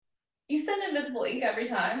You send invisible ink every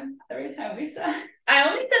time. Every time we say. I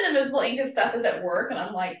only send invisible ink if Seth is at work and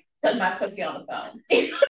I'm like putting my pussy on the phone.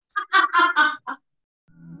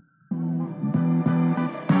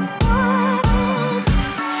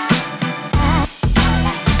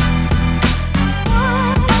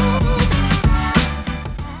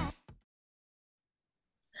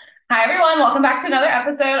 Hi, everyone. Welcome back to another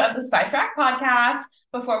episode of the Spice Rack Podcast.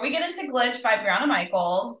 Before we get into Glitch by Briana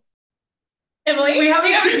Michaels, Emily, do you have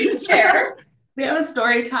anything to share? We have a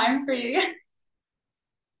story time for you.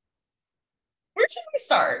 Where should we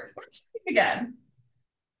start? Where should we begin?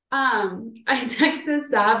 I texted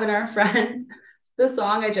Sav and our friend the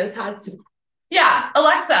song I Just Had Sex. Yeah,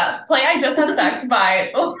 Alexa, play I Just Had Sex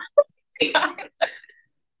by... Because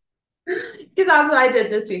that's what I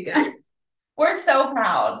did this weekend. We're so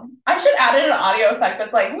proud. I should add in an audio effect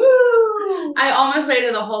that's like, woo! I almost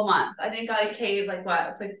waited a whole month. I think I caved like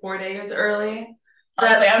 4 days early.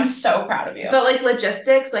 Honestly, I'm so proud of you. But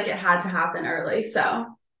logistics, it had to happen early. So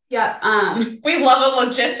yeah. We love a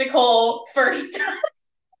logistical first time.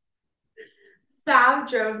 Sav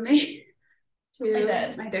drove me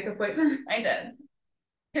to my dick appointment. I did.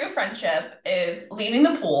 True friendship is leaving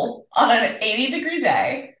the pool on an 80-degree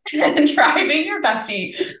day and driving your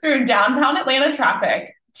bestie through downtown Atlanta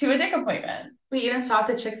traffic to a dick appointment. We even stopped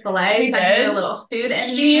at Chick-fil-A. We did a little food, and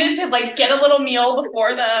she needed to get a little meal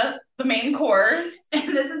before the main course.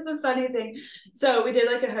 And this is the funny thing. So we did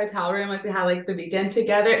a hotel room, we had the weekend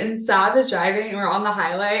together, and Sav is driving, and we're on the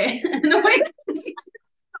highway, and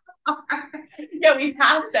yeah, we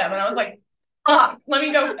passed him, and I was like, fuck, let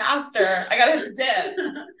me go faster. I gotta dip.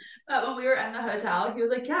 When we were in the hotel, he was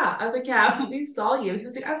like, yeah. I was like, yeah, we saw you. He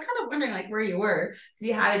was like, I was kind of wondering where you were, because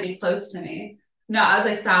he had to be close to me. No, I was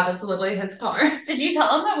like, Sav, that's literally his car. Did you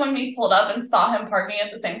tell him that when we pulled up and saw him parking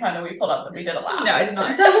at the same time that we pulled up that we did a lap? No, I did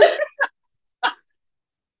not tell him.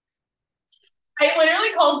 I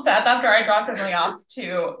literally called Seth after I dropped Emily off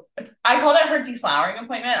I called it her deflowering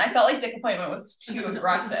appointment. I felt like dick appointment was too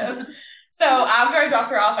aggressive. So after I dropped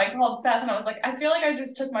her off, I called Seth and I was like, I feel like I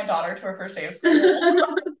just took my daughter to her first day of school.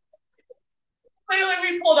 Literally,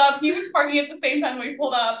 we pulled up. He was parking at the same time we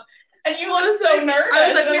pulled up. And you looked so nervous. I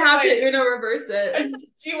was like, we have to Uno reverse it. I said,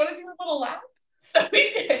 do you want to do a little lap? So we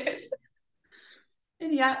did.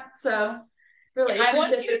 And yeah, so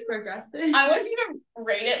relationship is progressing. I want you to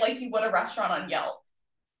rate it like you would a restaurant on Yelp.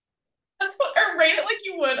 Or rate it like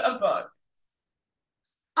you would a book.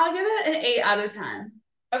 I'll give it an 8 out of 10.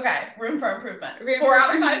 Okay, room for improvement. 4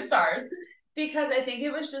 out of 5 stars. Because I think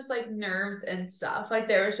it was just nerves and stuff.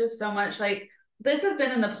 There was just so much this has been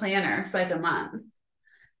in the planner for a month.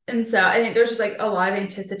 And so I think there was just a lot of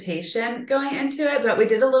anticipation going into it, but we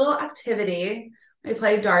did a little activity. We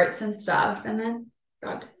played darts and stuff, and then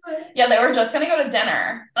got to it. Yeah, they were just going to go to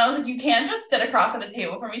dinner. And I was like, you can't just sit across at a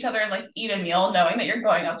table from each other and eat a meal knowing that you're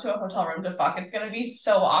going up to a hotel room to fuck. It's going to be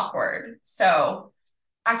so awkward. So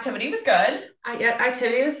activity was good.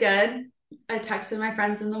 Activity was good. I texted my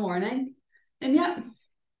friends in the morning, and yeah.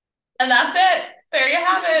 And that's it. There you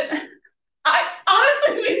have it. I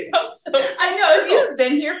honestly, we've come so. I know, if you've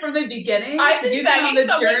been here from the beginning, I've been begging on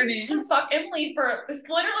the journey to fuck Emily for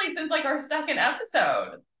literally since our second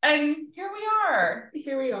episode, and here we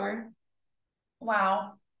are.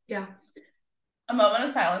 Wow. Yeah. A moment of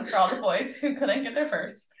silence for all the boys who couldn't get there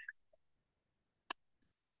first.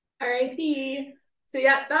 R.I.P. So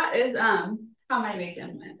yeah, that is how my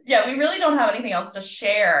weekend went. Yeah, we really don't have anything else to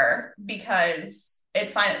share because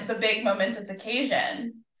the big momentous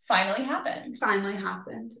occasion finally happened.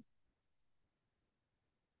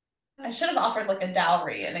 I should have offered a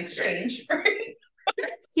dowry in exchange for it.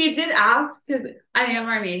 He did ask because I am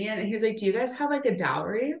Armenian, and he was like, "Do you guys have a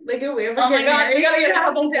dowry? A way of oh my god, we gotta get a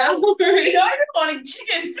couple dowries. You know, I've been wanting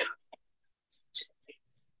chickens."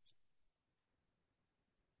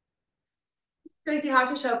 You have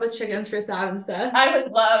to show up with chickens for Sav and stuff. I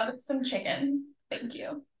would love some chickens. Thank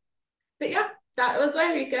you. But yeah, that was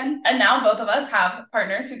my weekend. And now both of us have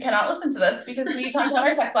partners who cannot listen to this because we talk about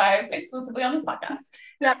our sex lives exclusively on this podcast.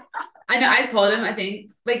 Yeah, I know. I told him, I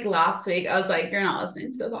think last week, I was like, you're not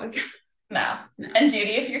listening to the podcast. No. And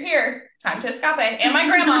Judy, if you're here, time to escape. And my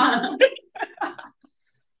grandma.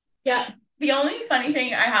 Yeah. The only funny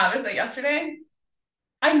thing I have is that yesterday,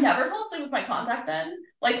 I never fall asleep with my contacts in,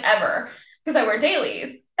 ever, because I wear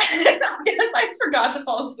dailies. I guess I forgot to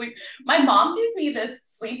fall asleep. My mom gave me this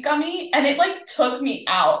sleep gummy, and it took me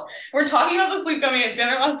out. We're talking about the sleep gummy at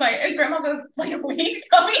dinner last night, and Grandma goes, weed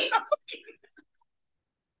gummy?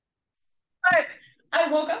 But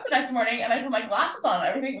I woke up the next morning, and I put my glasses on, and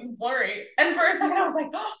everything was blurry. And for a second, I was like,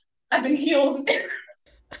 oh, I've been healed.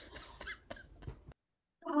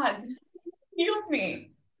 God, healed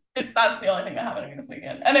me. That's the only thing that happened to me this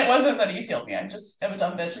weekend. And it wasn't that he failed me. I just am a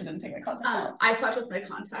dumb bitch and didn't take my contacts out. I slept with my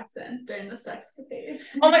contacts in during the sex escapade.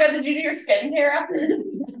 Oh my god, did you do your skincare after?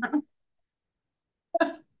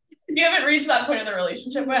 You haven't reached that point in the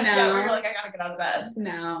relationship yet where you're like, I gotta get out of bed.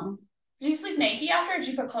 No. Did you sleep naked after, or did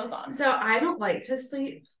you put clothes on? So I don't like to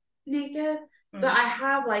sleep naked, but I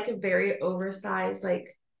have like a very oversized,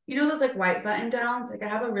 like, you know, those like white button downs. Like I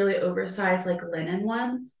have a really oversized like linen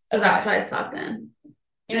one. So that's what I slept in.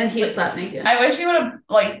 And he slept naked. I wish you would have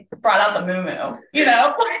like brought out the moo, you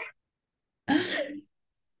know?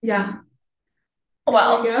 Yeah.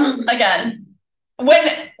 Well, again,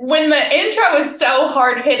 when the intro is so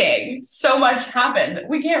hard hitting, so much happened.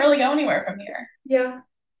 We can't really go anywhere from here. Yeah.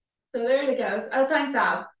 So there it goes. I was telling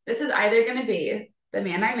Sab, this is either going to be the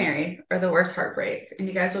man I marry or the worst heartbreak, and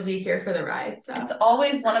you guys will be here for the ride. So it's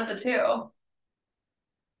always one of the two.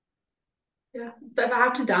 Yeah, but if I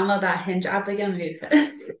have to download that Hinge app again, maybe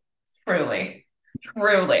pissed. Truly.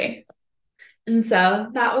 And so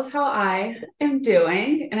that was how I am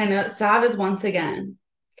doing. And I know that Sav is once again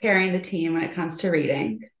carrying the team when it comes to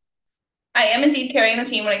reading. I am indeed carrying the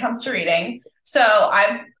team when it comes to reading. So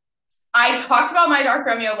I talked about My Dark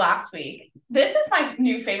Romeo last week. This is my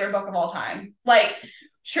new favorite book of all time. Like,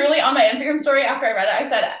 truly on my Instagram story after I read it, I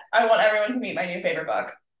said, I want everyone to meet my new favorite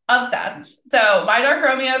book. Obsessed. So My Dark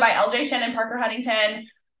Romeo by L.J. Shin and Parker Huntington.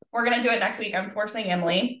 We're going to do it next week. I'm forcing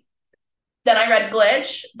Emily. Then I read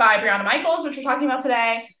Glitch by Briana Michaels, which we're talking about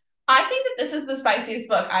today. I think that this is the spiciest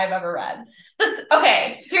book I've ever read.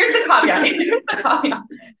 Okay, here's the caveat.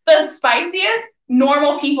 The spiciest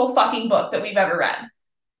normal people fucking book that we've ever read.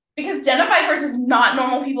 Because Den of Vipers is not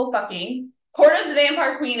normal people fucking. Court of the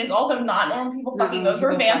Vampire Queen is also not normal people fucking. Those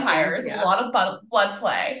were vampires. Yeah. A lot of blood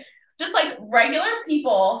play. Just like regular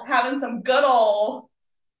people having some good old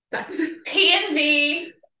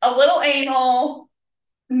P&V, a little anal,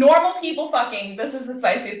 normal people fucking. This is the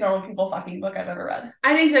spiciest normal people fucking book I've ever read.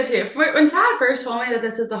 I think so too. When Sad first told me that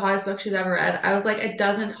this is the hottest book she's ever read, I was like, it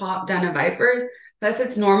doesn't top Den of Vipers. But if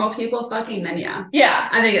it's normal people fucking, then yeah. Yeah.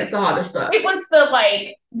 I think it's the hottest book. It was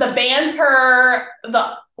the banter,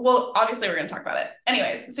 well, obviously we're going to talk about it.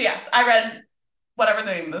 Anyways, so yes, I read whatever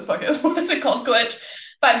the name of this book is. What is it called? Glitch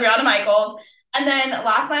by Briana Michaels. And then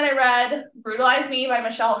last night I read Brutalize Me by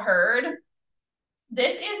Michelle Hurd.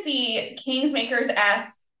 This is the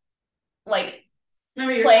Kingsmakers-esque like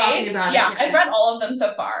plays. Yeah, I've read all of them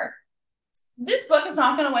so far. This book is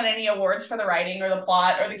not going to win any awards for the writing or the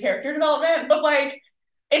plot or the character development, but like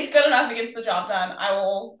it's good enough. It gets the job done. I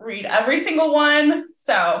will read every single one.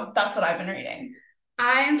 So that's what I've been reading.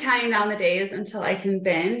 I am counting down the days until I can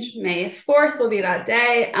binge. May 4th will be that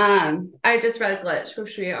day. I just read Glitch,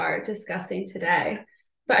 which we are discussing today,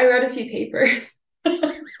 but I wrote a few papers.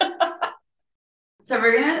 So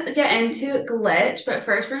we're going to get into Glitch, but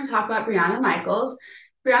first we're going to talk about Briana Michaels.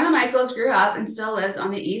 Briana Michaels grew up and still lives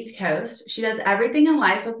on the East Coast. She does everything in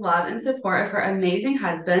life with love and support of her amazing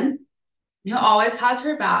husband, who always has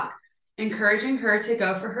her back, encouraging her to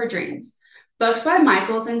go for her dreams. Books by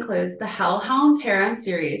Michaels includes the Hellhounds Harem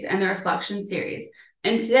series and the Reflection series.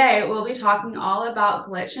 And today we'll be talking all about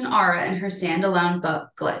Glitch and Aura in her standalone book,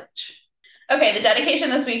 Glitch. Okay, the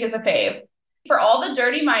dedication this week is a fave. For all the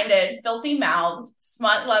dirty-minded, filthy-mouthed,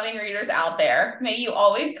 smut-loving readers out there, may you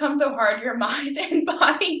always come so hard your mind and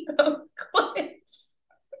body both Glitch.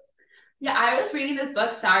 Yeah, I was reading this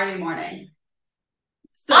book Saturday morning.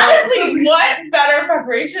 So, honestly, what better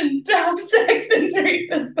preparation to have sex than to read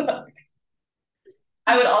this book?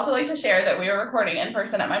 I would also like to share that we are recording in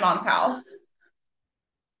person at my mom's house.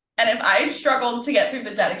 And if I struggled to get through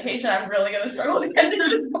the dedication, I'm really going to struggle to get through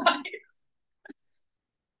this book.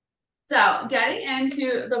 So getting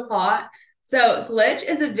into the plot. So Glitch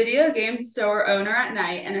is a video game store owner at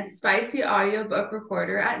night and a spicy audiobook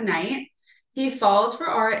recorder at night. He falls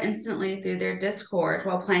for Aura instantly through their Discord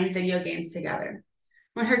while playing video games together.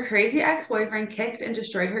 When her crazy ex-boyfriend kicked and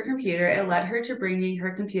destroyed her computer, it led her to bringing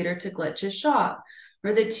her computer to Glitch's shop,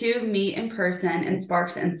 where the two meet in person and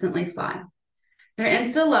sparks instantly fly. Their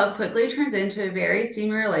insta love quickly turns into a very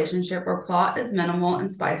steamy relationship where plot is minimal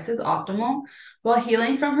and spice is optimal. While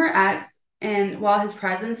healing from her ex and while his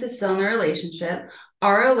presence is still in the relationship,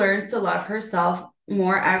 Aura learns to love herself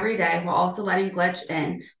more every day while also letting Glitch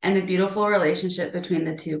in, and a beautiful relationship between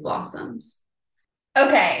the two blossoms.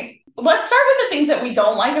 Okay, let's start with the things that we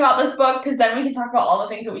don't like about this book, because then we can talk about all the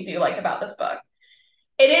things that we do like about this book.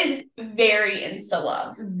 It is very insta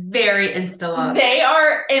love. Very insta love. They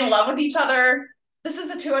are in love with each other. This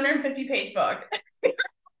is a 250-page book.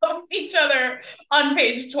 Love each other on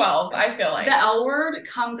page 12, I feel like. The L word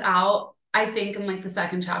comes out, I think, in like the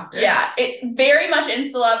second chapter. Yeah, it very much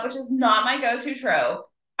insta love, which is not my go-to trope.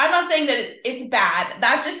 I'm not saying that it's bad.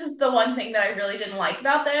 That just is the one thing that I really didn't like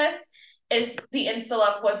about this is the insta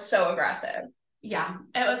love was so aggressive. Yeah,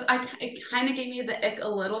 it was. It kind of gave me the ick a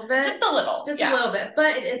little bit, just a little, a little bit.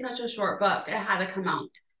 But it is such a short book; it had to come out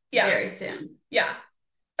very soon. Yeah.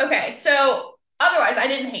 Okay, so otherwise, I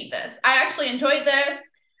didn't hate this. I actually enjoyed this.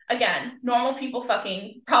 Again, normal people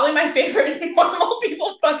fucking, probably my favorite normal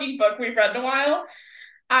people fucking book we've read in a while.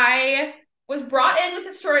 I was brought in with the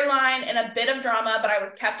storyline and a bit of drama, but I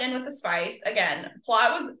was kept in with the spice. Again,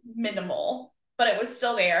 plot was minimal, but it was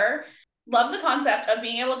still there. Love the concept of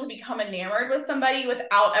being able to become enamored with somebody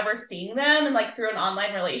without ever seeing them and like through an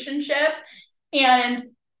online relationship and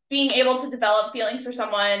being able to develop feelings for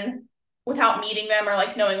someone without meeting them or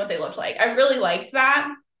like knowing what they looked like. I really liked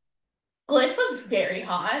that. Glitch was very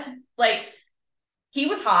hot. Like he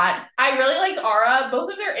was hot. I really liked Ara.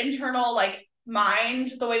 Both of their internal like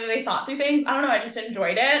mind, the way that they thought through things. I don't know. I just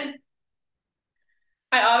enjoyed it.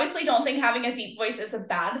 I obviously don't think having a deep voice is a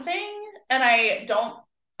bad thing, and I don't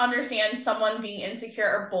understand someone being insecure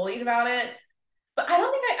or bullied about it. But I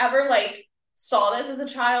don't think I ever like saw this as a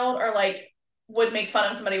child or like would make fun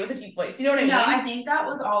of somebody with a deep voice. You know what I mean? No, I think that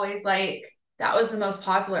was always like that was the most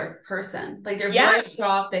popular person. Like their voice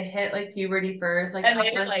dropped, they hit like puberty first, like and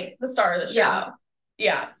they were like the star of the show.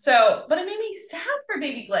 Yeah. So, but it made me sad for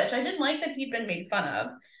Baby Glitch. I didn't like that he'd been made fun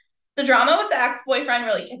of. The drama with the ex-boyfriend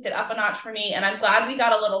really kicked it up a notch for me, and I'm glad we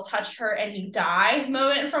got a little touch her and you die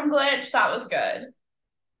moment from Glitch. That was good.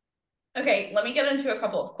 Okay, let me get into a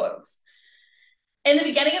couple of quotes. In the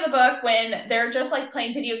beginning of the book, when they're just like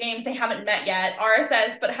playing video games, they haven't met yet, Ara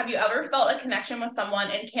says, but have you ever felt a connection with someone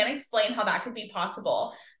and can't explain how that could be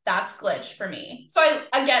possible? That's Glitch for me. So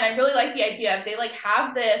I really like the idea of they like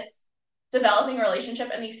have this developing relationship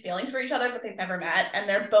and these feelings for each other, but they've never met, and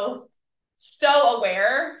they're both so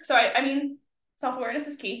aware. So I mean, self-awareness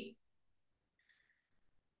is key.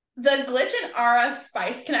 The Glitch and Ara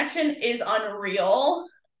spice connection is unreal.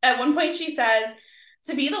 At one point she says,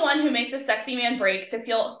 to be the one who makes a sexy man break, to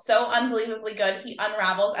feel so unbelievably good, he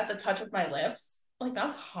unravels at the touch of my lips. Like,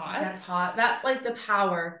 that's hot. That's hot. That, like, the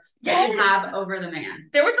power that you have over the man.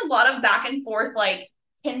 There was a lot of back and forth, like,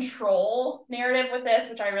 control narrative with this,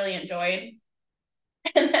 which I really enjoyed.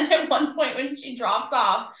 And then at one point when she drops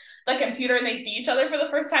off the computer and they see each other for the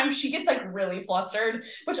first time, she gets like really flustered,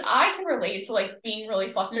 which I can relate to, like being really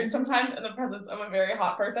flustered sometimes in the presence of a very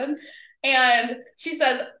hot person. And she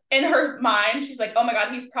says in her mind, she's like, oh my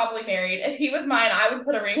God, he's probably married. If he was mine, I would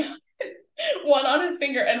put a ring one on his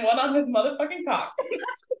finger and one on his motherfucking cock. And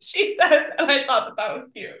that's what she said. And I thought that was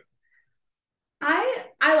cute. I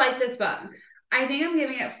like this book. I think I'm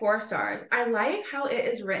giving it 4 stars. I like how it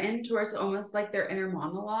is written towards almost like their inner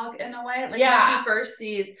monologue in a way. Like when she first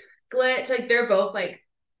sees Glitch, like they're both like,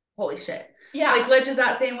 holy shit. Yeah. Like Glitch is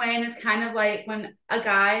that same way. And it's kind of like when a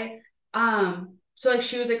guy, so like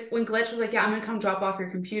she was like, when Glitch was like, yeah, I'm gonna come drop off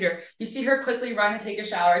your computer. You see her quickly run and take a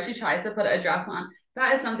shower. She tries to put a dress on.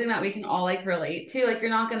 That is something that we can all like relate to. Like you're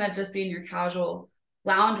not gonna just be in your casual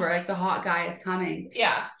lounge where like the hot guy is coming.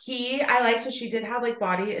 Yeah. I like, so she did have like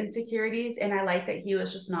body insecurities, and I like that he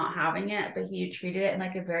was just not having it, but he treated it in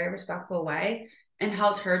like a very respectful way and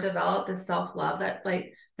helped her develop this self-love that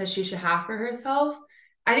she should have for herself.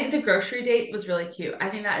 I think the grocery date was really cute. I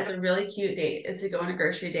think that is a really cute date, is to go on a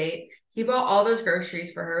grocery date. He bought all those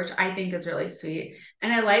groceries for her, which I think is really sweet.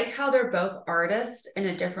 And I like how they're both artists in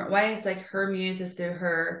a different way. It's like her muse is through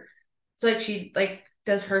her. So like she like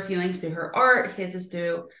does her feelings through her art. His is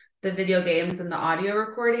through the video games and the audio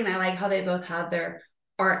recording. I like how they both have their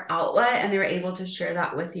art outlet and they were able to share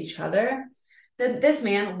that with each other. This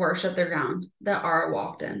man worshiped the ground that Ara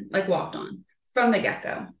walked on from the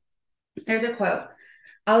get-go. There's a quote.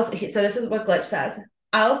 So this is what Glitch says.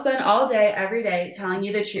 I'll spend all day, every day, telling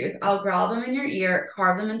you the truth. I'll growl them in your ear,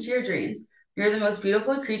 carve them into your dreams. You're the most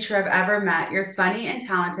beautiful creature I've ever met. You're funny and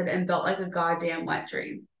talented and built like a goddamn wet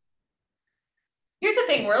dream. Here's the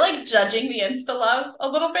thing. We're like judging the insta love a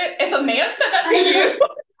little bit. If a man said that to you,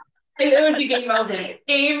 it would be game over.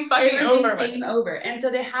 Game fucking over. Game over. And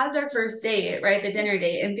so they had their first date, right? The dinner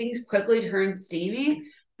date, and things quickly turned steamy.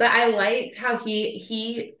 But I liked how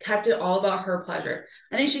he kept it all about her pleasure.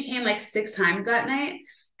 I think she came like 6 times that night.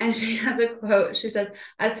 And she has a quote. She says,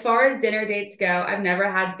 as far as dinner dates go, I've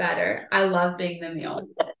never had better. I love being the meal.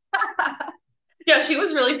 Yeah, she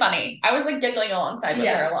was really funny. I was like giggling alongside with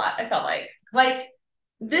her a lot. I felt like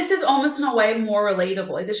this is almost in a way more relatable.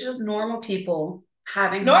 Like this is just normal people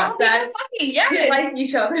having normal people fucking like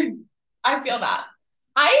each other. I feel that.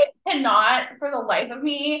 I cannot, for the life of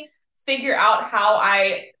me, figure out how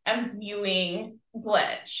I am viewing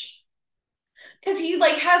Glitch. Because he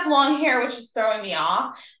like has long hair, which is throwing me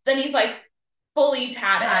off. Then he's like fully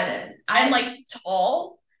tatted. And like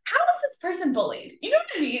tall. How is this person bullied? You know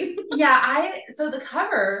what I mean? Yeah, so the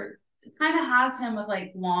cover kind of has him with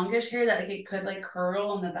like longish hair that like it could like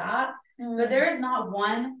curl in the back, but there is not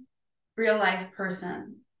one real life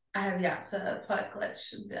person I have yet to put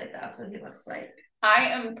Glitch and be like, that's what he looks like. I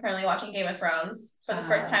am currently watching Game of Thrones for the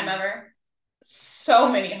first time ever. So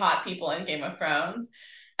many hot people in Game of Thrones.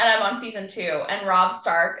 And I'm on season 2. And Robb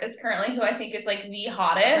Stark is currently who I think is like the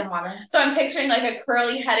hottest. So I'm picturing like a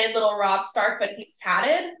curly headed little Robb Stark, but he's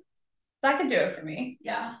tatted. That could do it for me.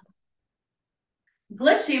 Yeah.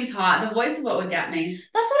 Glitch seems hot. The voice is what would get me.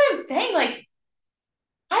 That's what I'm saying. Like,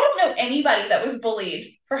 I don't know anybody that was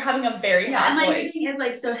bullied for having a very hot voice. And the thing is,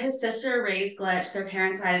 like, so his sister raised Glitch. Their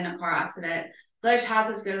parents died in a car accident. Glitch has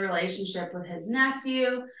this good relationship with his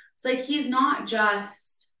nephew. So like he's not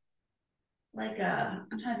just like I'm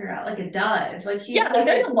trying to figure out like a dud. Like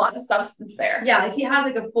there's a lot of substance there. Yeah, like he has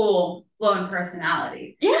like a full blown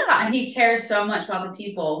personality. Yeah. And he cares so much about the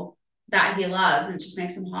people that he loves, and it just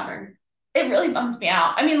makes him hotter. It really bums me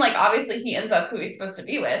out. I mean, like, obviously he ends up who he's supposed to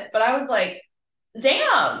be with, but I was like,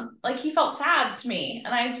 damn, like he felt sad to me,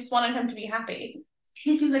 and I just wanted him to be happy.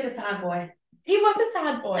 He seems like a sad boy. He was a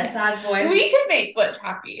sad boy. A sad boy. We could make Glitch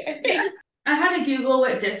happy, I think. I had to Google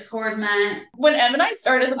what Discord meant. When Em and I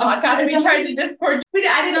started the podcast, we tried to Discord.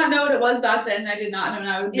 I did not know what it was back then. I did not know what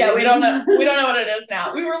I was doing. Yeah, we don't know. We don't know what it is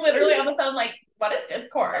now. We were literally on the phone like, what is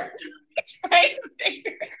Discord? Trying to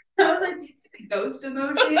figure it out. I was like, do you see the ghost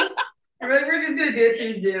emoji? We're just going to do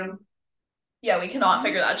it through Zoom. Yeah, we cannot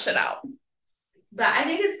figure that shit out. But I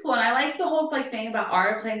think it's cool. And I like the whole like thing about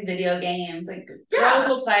Ara playing video games. Like girls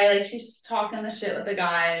will play, like she's talking the shit with the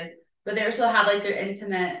guys, but they still have like their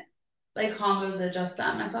intimate like combos that just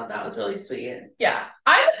them. I thought that was really sweet. Yeah.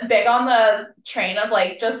 I'm big on the train of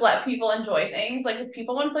like just let people enjoy things. Like if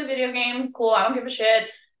people want to play video games, cool, I don't give a shit.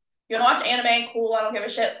 You want to watch anime, cool, I don't give a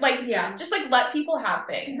shit. Like, just like let people have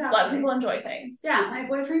things. Exactly. Let people enjoy things. Yeah, my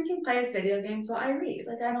boyfriend can play his video games while I read.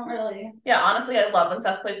 Like, I don't really. Yeah, honestly, I love when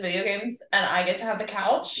Seth plays video games and I get to have the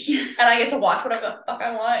couch and I get to watch whatever the fuck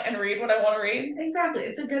I want and read what I want to read. Exactly.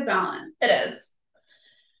 It's a good balance. It is.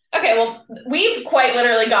 Okay, well, we've quite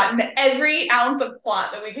literally gotten every ounce of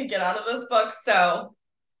plot that we could get out of this book, so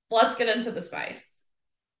let's get into the spice.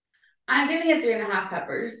 I'm giving it 3.5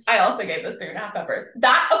 peppers. I also gave this 3.5 peppers.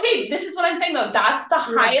 Okay, this is what I'm saying though. That's the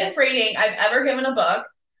highest rating I've ever given a book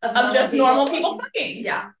of just normal people fucking.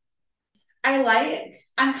 Yeah. I'm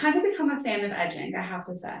kind of become a fan of edging, I have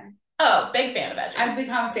to say. Oh, big fan of edging. I've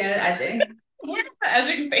become a fan of edging. We're the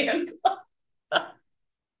edging fans.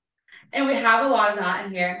 And we have a lot of that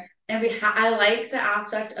in here. And I like the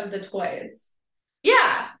aspect of the toys.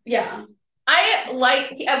 Yeah. Yeah. I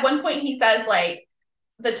like, at one point he says like,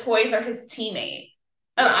 the toys are his teammate.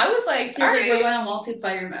 And I was like, all right. We're going on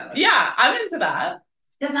multiplayer mode. Yeah, I'm into that.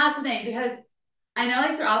 And that's the thing, because I know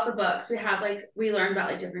like throughout the books, we learn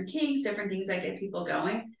about like different kinks, different things that get people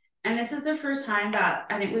going. And this is the first time that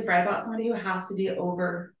I think we've read about somebody who has to be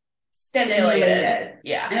over stimulated.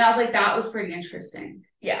 Yeah. And I was like, that was pretty interesting.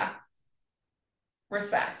 Yeah.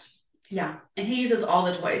 Respect. Yeah. And he uses all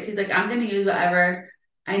the toys. He's like, I'm going to use whatever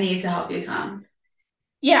I need to help you come.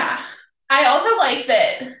 Yeah. I also like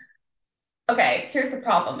that. Okay, here's the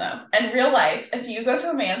problem though. In real life, if you go to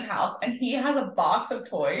a man's house and he has a box of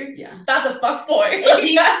toys, that's a fuck boy.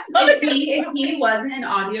 If he wasn't an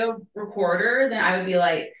audio recorder, then I would be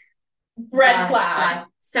like, red flag.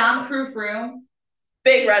 Soundproof room.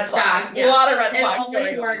 Big red flag. A lot of red flags. It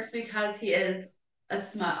only works because he is a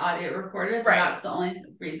smut audio recorder. Right. That's the only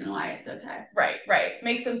reason why it's okay. Right.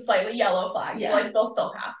 Makes them slightly yellow flags. Yeah. Like they'll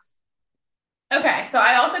still pass. Okay, so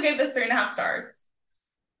I also gave this 3.5 stars.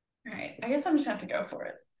 All right, I guess I'm just gonna have to go for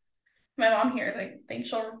it. My mom here is like, I think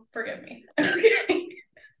she'll forgive me.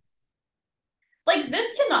 Like, this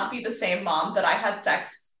cannot be the same mom that I had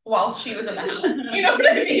sex while she was in the house. You know what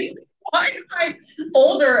I mean? Why am I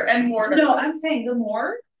older and more nervous? No, I'm saying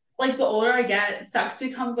the older I get, sex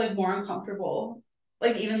becomes like more uncomfortable.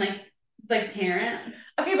 Like even like parents.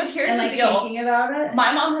 Okay, but here's the deal. Thinking about it.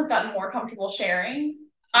 My mom has gotten more comfortable sharing.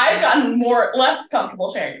 I've gotten less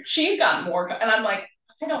comfortable sharing. She's gotten more, and I'm like,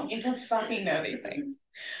 I don't need to fucking know these things.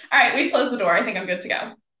 All right, we've closed the door. I think I'm good to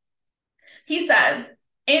go. He says,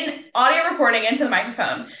 in audio recording into the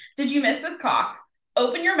microphone, did you miss this cock?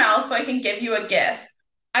 Open your mouth so I can give you a gif.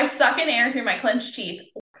 I suck in air through my clenched teeth.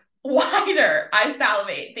 Wider. I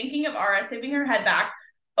salivate, thinking of Ara tipping her head back,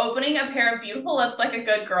 opening a pair of beautiful lips like a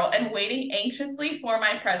good girl, and waiting anxiously for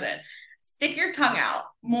my present. Stick your tongue out.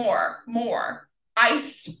 More.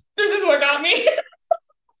 This is what got me.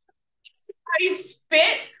 I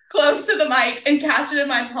spit close to the mic and catch it in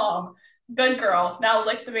my palm. Good girl. Now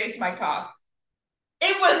lick the base of my cock.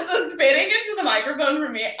 it was the spitting into the microphone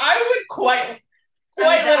for me. I would quite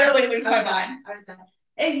literally lose my mind.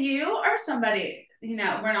 If you are somebody, you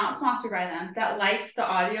know, we're not sponsored by them, that likes the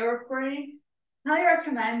audio recording, I highly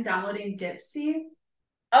recommend downloading Dipsy.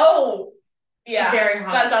 Oh, yeah. Very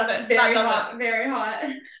hot. That doesn't. Very hot. Very hot.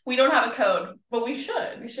 We don't have a code, but we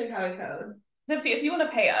should. We should have a code. Dipsy, if you want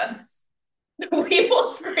to pay us, we will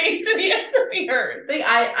scream to the ends of the earth. Like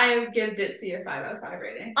I give Dipsy a 5 out of 5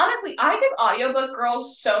 rating. Honestly, I give audiobook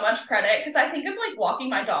girls so much credit because I think of like walking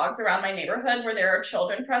my dogs around my neighborhood where there are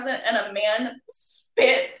children present and a man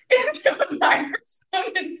spits into a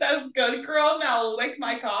microphone and says, "Good girl, now lick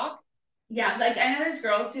my cock." Yeah, like I know there's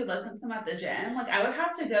girls who listen to them at the gym. Like I would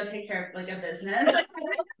have to go take care of like a business.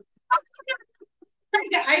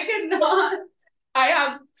 I could not. I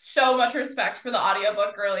have so much respect for the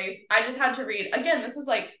audiobook girlies. I just had to read again. This is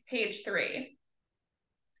like page 3.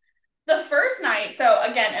 The first night, so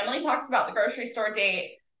again, Emily talks about the grocery store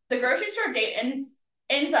date. The grocery store date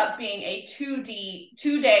ends up being a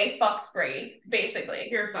 2-day fuck spree, basically.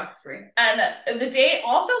 You're fuck spree. And the date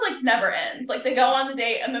also like never ends. Like they go on the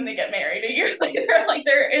date and then they get married a year later. Like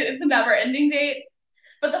it's a never ending date.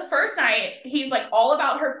 But the first night, he's like all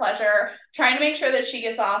about her pleasure, trying to make sure that she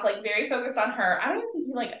gets off, like very focused on her. I don't even think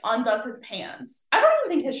he like undoes his pants. I don't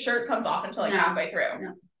even think his shirt comes off until like halfway through.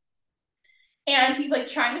 No. And he's like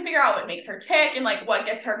trying to figure out what makes her tick and like what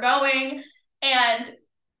gets her going. And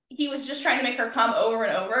he was just trying to make her come over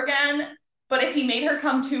and over again. But if he made her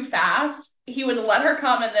come too fast, he would let her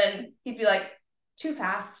come and then he'd be like, too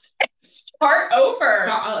fast. Start over.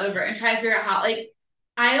 Start all over and try to figure out how, like,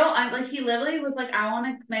 I'm like, he literally was like, I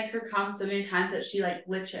want to make her come so many times that she like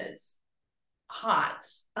glitches. Hot.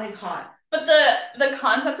 Like hot. But the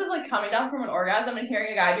concept of like coming down from an orgasm and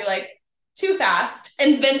hearing a guy be like, too fast,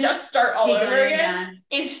 and then just start all over again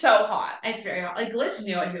is so hot. It's very hot. Like Glitch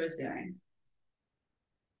knew what he was doing.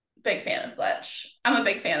 Big fan of Glitch. I'm a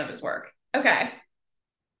big fan of his work. Okay.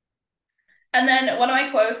 And then one of my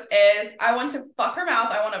quotes is, I want to fuck her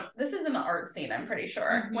mouth. This is in the art scene, I'm pretty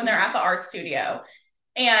sure, when they're at the art studio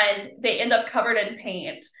and they end up covered in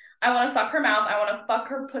paint. I want to fuck her mouth. I want to fuck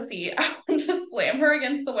her pussy. I want to slam her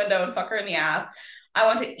against the window and fuck her in the ass. I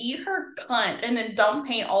want to eat her cunt and then dump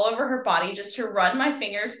paint all over her body just to run my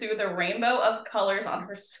fingers through the rainbow of colors on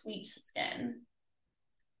her sweet skin.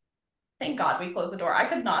 Thank God we closed the door. I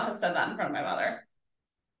could not have said that in front of my mother.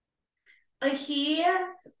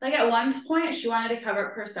 Like at one point, she wanted to cover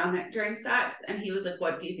up her stomach during sex, and he was like,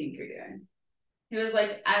 "What do you think you're doing?" He was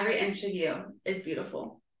like, "Every inch of you is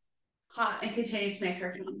beautiful." Hot. And continued to make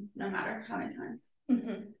her come, no matter how many times.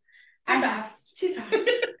 Mm-hmm. Too fast.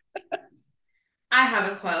 I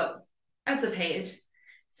have a quote. That's a page.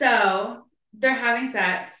 So they're having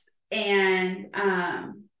sex, and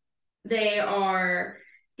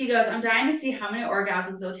he goes, "I'm dying to see how many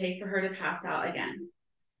orgasms it'll take for her to pass out again."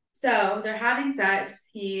 So they're having sex.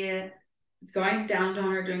 He is going down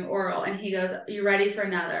on her doing oral, and he goes, "You ready for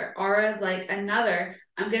another?" Aura's like, "Another?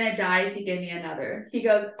 I'm going to die if you give me another." He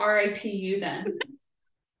goes, "R.I.P. you then."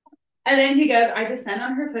 And then he goes, "I descend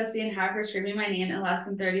on her pussy and have her screaming my name in less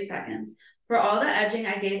than 30 seconds. For all the edging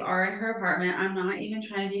I gave Aura in her apartment, I'm not even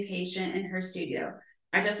trying to be patient in her studio.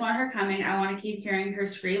 I just want her coming. I want to keep hearing her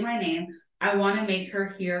scream my name. I want to make her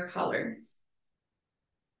hear colors."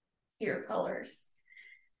 Hear colors.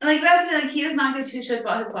 And like that's like he does not give 2 shits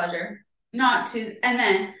about his pleasure. Not to. And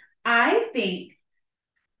then I think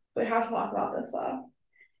we have to talk about this though.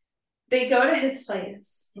 They go to his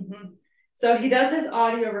place. Mm-hmm. So he does his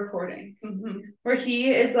audio recording where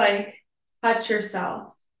he is like, touch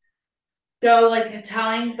yourself. Go like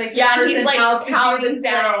telling like the person he's like how counting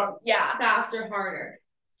down faster, harder.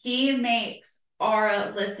 He makes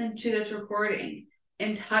Aura listen to this recording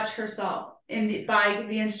and touch herself by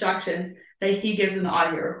the instructions that he gives in the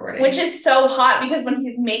audio recording. Which is so hot because when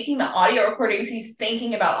he's making the audio recordings, he's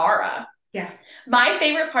thinking about Aura. Yeah. My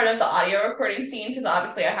favorite part of the audio recording scene, because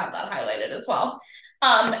obviously I have that highlighted as well,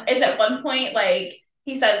 is at one point, like,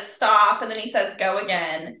 he says stop, and then he says go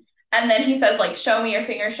again. And then he says, like, show me your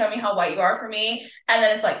finger, show me how white you are for me. And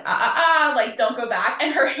then it's like, like, don't go back.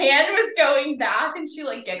 And her hand was going back, and she,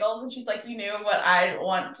 like, giggles, and she's like, you knew what I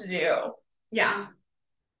want to do. Yeah.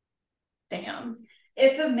 Damn.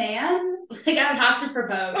 If a man, like, I would have to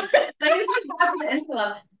propose. Like,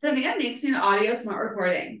 the man makes me an audio smart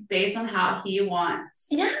recording based on how he wants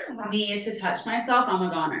me to touch myself, I'm a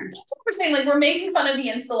goner. That's what we're saying. Like, we're making fun of the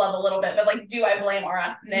Insta love a little bit, but, like, do I blame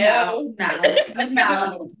Aura? No. There's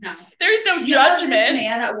no judgment. A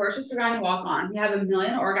man that worships the ground you walk on. You have a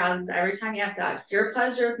million orgasms every time you have sex. Your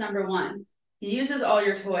pleasure is number one. He uses all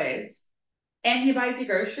your toys. And he buys you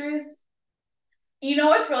groceries. You know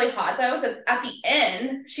what's really hot though is that at the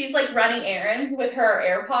end, she's like running errands with her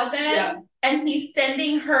AirPods in, and he's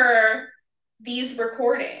sending her these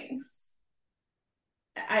recordings.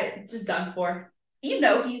 I just done for. You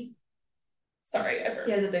know he's sorry.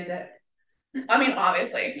 He has a big dick. I mean,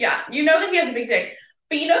 obviously, yeah. You know that he has a big dick,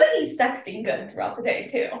 but you know that he's sexting good throughout the day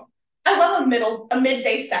too. I love a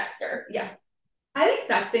midday sexter. Yeah, I think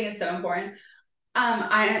sexting is so important.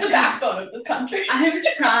 It's the backbone of this country. I'm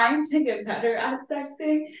trying to get better at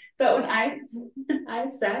sexting, but when I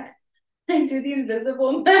sex, I do the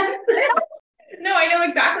invisible method. No, I know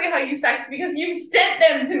exactly how you sex because you sent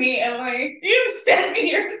them to me, Emily. You sent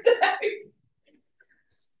me your sex.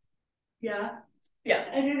 Yeah. Yeah.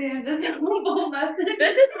 I do the invisible method.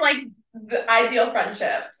 This is like the ideal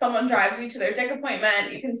friendship. Someone drives you to their dick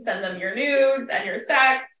appointment, you can send them your nudes and your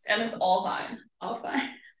sex, and it's all fine. All fine.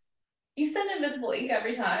 You send invisible ink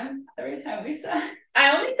every time? Every time we sex.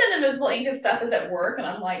 I only send invisible ink if Seth is at work and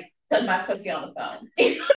I'm like putting my pussy on the phone.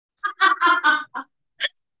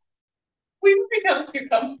 We've become too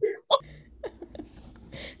comfortable.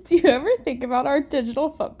 Do you ever think about our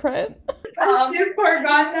digital footprint? Too far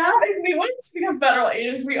gone now. If we want to become federal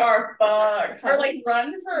agents, we are fucked. Or like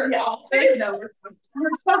run for office. No,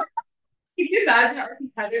 can you imagine our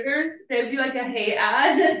competitors? They'd do like a hate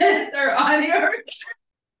ad and it's our audio.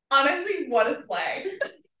 Honestly, what a slay.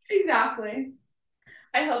 Exactly.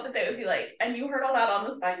 I hope that they would be like, and you heard all that on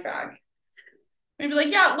the Spice Rack. We'd be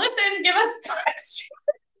like, yeah, listen, give us 5 stars.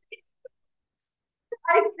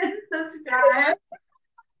 I can subscribe.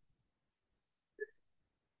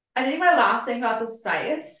 I think my last thing about the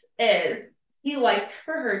Spice is he liked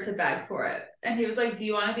for her to beg for it. And he was like, do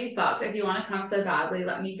you want to be fucked? If you want to come so badly,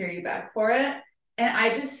 let me hear you beg for it. And I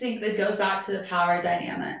just think that goes back to the power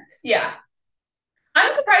dynamic. Yeah.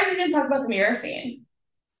 I'm surprised you didn't talk about the mirror scene.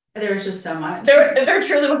 There was just so much. There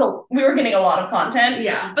truly was we were getting a lot of content.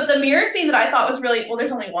 Yeah. But the mirror scene that I thought was really, well,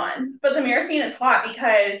 there's only one. But the mirror scene is hot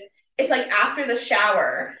because it's like after the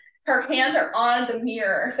shower, her hands are on the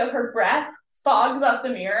mirror. So her breath fogs up the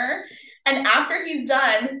mirror. And after he's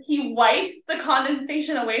done, he wipes the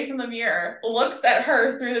condensation away from the mirror, looks at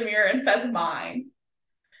her through the mirror and says, mine.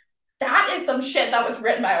 That is some shit that was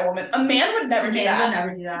written by a woman. A man would never do that. A man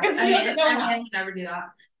would never do that. Because he doesn't know how. A man would never do that.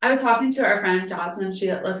 I was talking to our friend Jasmine.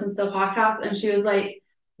 She listens to the podcast, and she was like,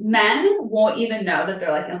 men won't even know that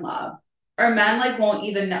they're like in love. Or men like won't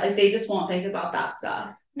even know, like they just won't think about that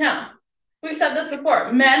stuff. No. We've said this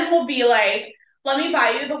before. Men will be like, let me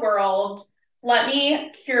buy you the world. Let me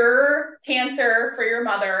cure cancer for your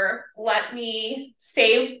mother. Let me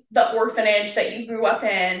save the orphanage that you grew up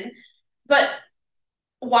in. But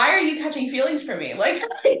why are you catching feelings for me? Like,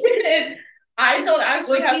 I don't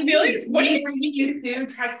actually have feelings. What do you bringing you food,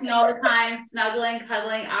 texting all the time, snuggling,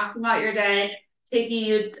 cuddling, asking about your day, taking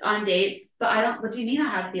you on dates? But I don't. What do you mean I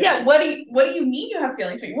have feelings? Yeah. What do you mean you have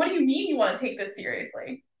feelings for me? What do you mean you want to take this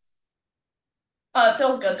seriously? It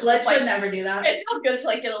feels good to Let's like never do that. It feels good to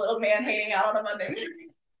like get a little man hating out on a Monday morning.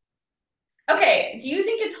 Okay. Do you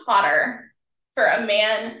think it's hotter for a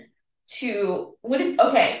man to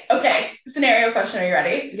okay. Scenario question. Are you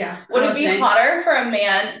ready? Yeah. Would it be hotter for a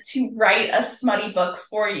man to write a smutty book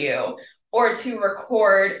for you or to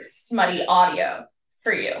record smutty audio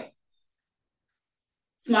for you?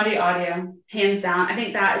 Smutty audio, hands down. I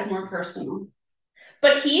think that is more personal.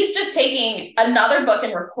 But he's just taking another book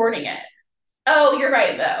and recording it. Oh, you're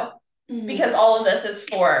right though. Mm-hmm. Because all of this is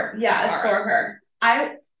for it's for her.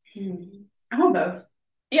 I want both.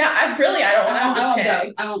 Yeah, I don't want to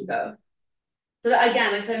both. I want both. But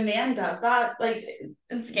again, if a man does that, like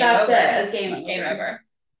it's game over. It's game over.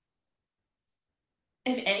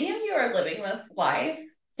 If any of you are living this life,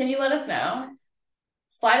 can you let us know?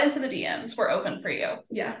 Slide into the DMs. We're open for you.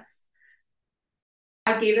 Yes.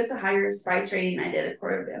 I gave this a higher Spice rating than I did A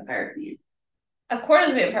Court of the Vampire Queen. A Court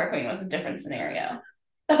of the Vampire Queen was a different scenario.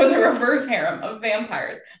 That was a reverse harem of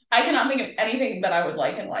vampires. I cannot think of anything that I would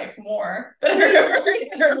like in life more than a reverse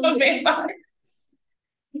harem of vampires.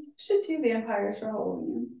 You should do vampires for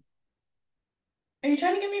Halloween. Are you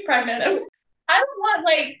trying to get me pregnant? I don't want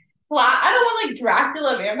like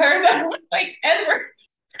Dracula vampires. I want like Edward.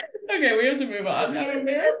 Okay, we have to move on. I think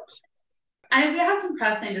we have some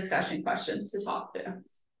pressing discussion questions to talk to.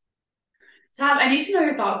 Tab, I need to know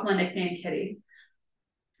your thoughts on the nickname Kitty.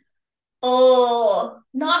 Oh,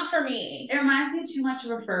 not for me. It reminds me too much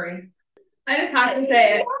of a furry. I just have to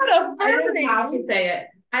say it.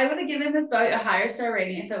 I would have given this book a higher star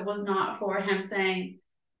rating if it was not for him saying,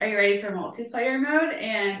 are you ready for multiplayer mode?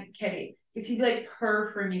 And Kitty. Because he'd be like,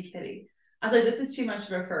 purr for me, Kitty. I was like, this is too much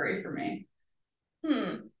of a furry for me.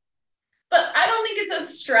 But I don't think it's a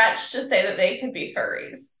stretch to say that they could be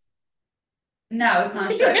furries. No, it's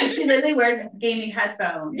not short. She literally wears gaming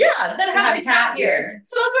headphones. Yeah, that have the cat ears. ears.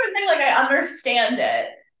 So that's what I'm saying. Like, I understand it,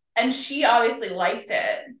 and she obviously liked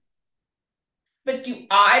it. But do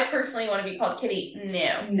I personally want to be called Kitty?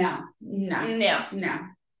 No. No.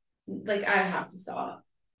 Like, I have to stop.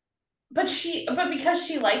 But because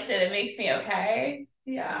she liked it, it makes me okay.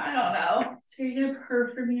 Yeah, I don't know. So you're gonna purr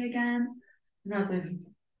for me again? And I was like,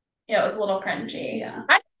 yeah, it was a little cringy. Yeah.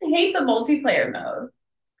 I hate the multiplayer mode.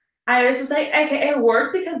 I was just like, okay, it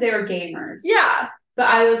worked because they were gamers. Yeah. But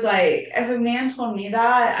I was like, if a man told me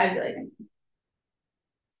that, I'd be like,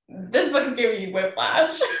 this book is giving you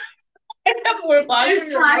whiplash. I have whiplash.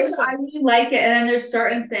 There's times I really like it, and then there's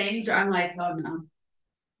certain things where I'm like, oh no.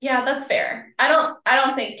 Yeah, that's fair. I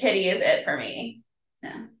don't think Kitty is it for me.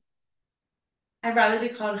 No. I'd rather be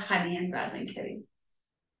called Honey and Brad than Kitty.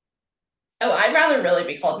 Oh, I'd rather really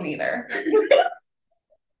be called neither.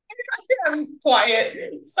 I'm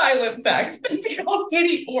quiet, silent sex than be called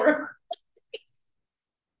Kitty or.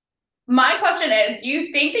 My question is, do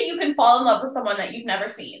you think that you can fall in love with someone that you've never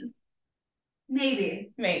seen?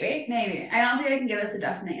 Maybe. I don't think I can give us a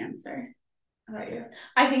definite answer. How about you?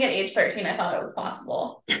 I think at age 13, I thought it was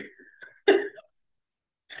possible. I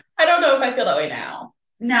don't know if I feel that way now.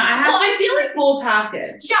 No, I feel like full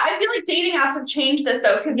package. Yeah, I feel like dating apps have changed this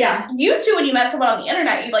though, because used to when you met someone on the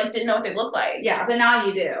internet, you like didn't know what they looked like. Yeah, but now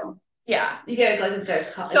you do. Yeah, you get like a good.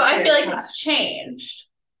 So I feel like it's changed,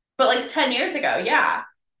 but like 10 years ago, yeah,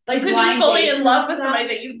 like you could be fully in love with somebody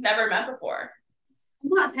that you've never met before. I'm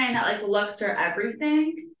not saying that like looks are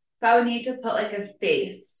everything, but I would need to put like a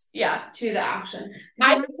face. Yeah, to the action.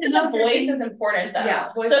 I think the voice is important though.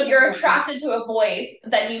 Yeah, so if you're attracted to a voice,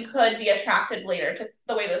 then you could be attracted later to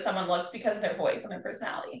the way that someone looks because of their voice and their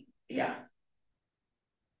personality. Yeah.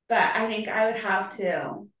 But I think I would have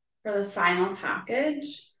to, for the final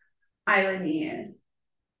package, I would need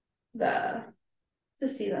to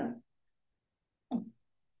see them.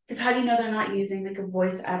 Because how do you know they're not using like a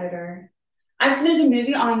voice editor? I've seen there's a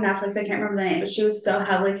movie on Netflix, I can't remember the name, but she was so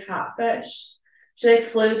heavily catfished. She like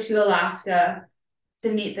flew to Alaska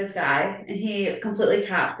to meet this guy, and he completely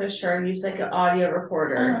catfished her and used like an audio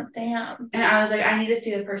recorder. Oh, damn. And I was like, I need to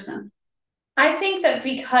see the person. I think that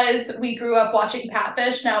because we grew up watching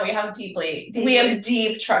Catfish, now we have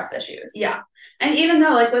deep trust issues. Yeah. And even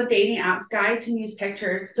though like with dating apps, guys can use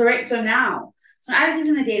pictures. So now, when I was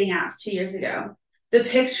using the dating apps 2 years ago, the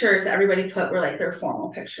pictures everybody put were like their formal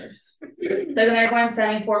pictures. Like when they're going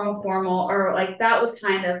semi-formal, formal, or like that was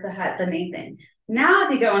kind of the main thing. Now,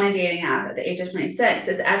 if you go on a dating app at the age of 26,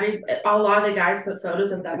 a lot of the guys put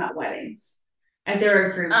photos of them at weddings. And there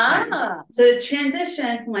are groups. So it's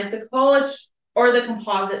transitioned from like the college or the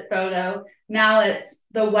composite photo. Now it's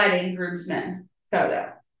the wedding groomsmen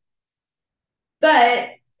photo. But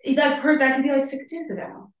that could be like 6 years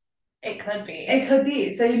ago. It could be.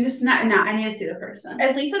 So you just I need to see the person.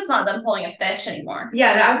 At least it's not them pulling a fish anymore.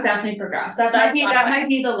 Yeah, that was definitely progressed. That might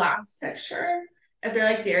be the last picture if they're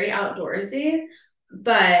like very outdoorsy.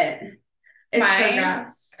 But it's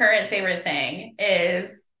progressed. Current favorite thing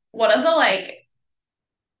is one of the like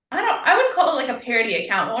I would call it like a parody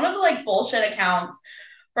account. One of the like bullshit accounts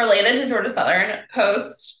related to Georgia Southern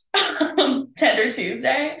post Tender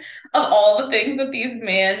Tuesday of all the things that these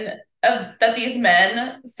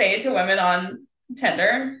men say to women on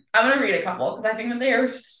Tinder. I'm gonna read a couple because I think that they are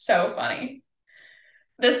so funny.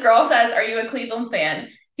 This girl says, "Are you a Cleveland fan?"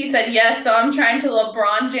 He said, "Yes, so I'm trying to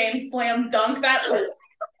LeBron James slam dunk that."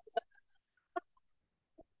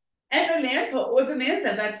 And if a man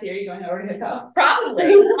said that to you, are you going over to his house? Probably.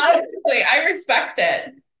 Honestly, I respect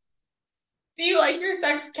it. Do you like your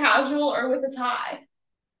sex casual or with a tie?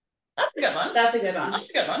 That's a good one.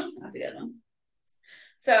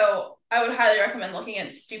 So I would highly recommend looking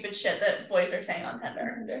at stupid shit that boys are saying on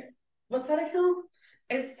Tinder. What's that account?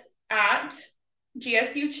 It's at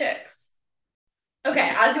GSU Chicks. Okay,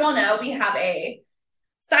 as you all know, we have a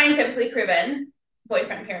scientifically proven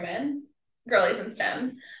boyfriend pyramid. Girlies in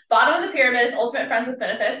STEM. Bottom of the pyramid is ultimate friends with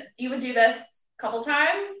benefits. You would do this a couple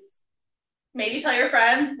times. Maybe tell your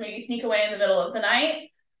friends. Maybe sneak away in the middle of the night.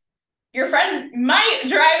 Your friends might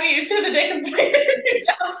drive you to the Dick and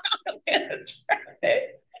downtown Atlanta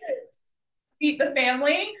traffic. Beat the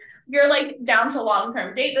family. You're like down to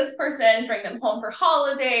long-term date this person, bring them home for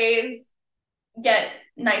holidays, get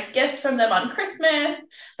nice gifts from them on Christmas,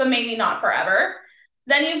 but maybe not forever.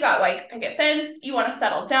 Then you've got white picket fence. You want to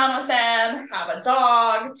settle down with them, have a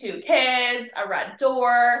dog, 2 kids, a red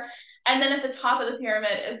door. And then at the top of the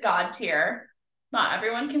pyramid is God tier. Not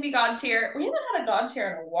everyone can be God tier. We haven't had a God tier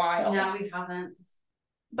in a while. No, we haven't.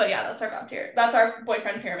 But yeah, that's our God tier. That's our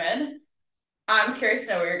boyfriend pyramid. I'm curious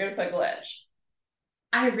to know where you're going to put glitch.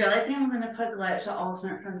 I really think I'm going to put Glitch at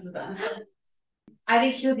ultimate friends with benefits. I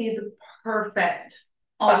think he would be the perfect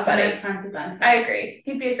ultimate friends with benefits. I agree.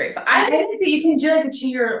 He'd be a great fun. I think that you can do like a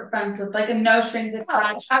 2-year friends with, like a no strings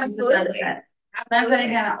attached. Absolutely. I'm putting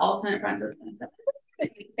him at ultimate friends with benefits.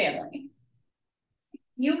 Family.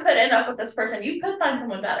 You could end up with this person. You could find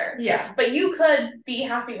someone better. Yeah. But you could be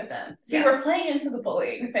happy with them. See, we're playing into the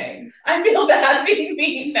bullying thing. I feel bad being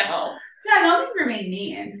mean now. Yeah, I don't think we're being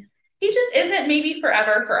mean. He just isn't maybe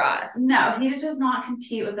forever for us. No, he just does not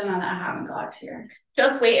compete with the men that I haven't got here.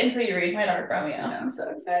 Just wait until you read my Dark Romeo. I'm so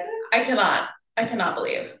excited. I cannot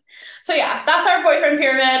believe. So yeah, that's our boyfriend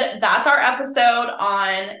pyramid. That's our episode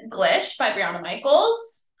on Glish by Briana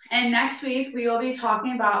Michaels. And next week we will be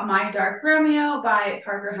talking about My Dark Romeo by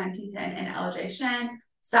Parker Huntington and LJ Shin.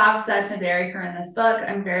 Sav said to bury her in this book.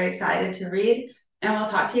 I'm very excited to read. And we'll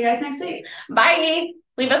talk to you guys next week. Bye.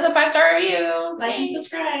 Leave us a 5-star review. Like and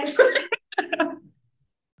subscribe.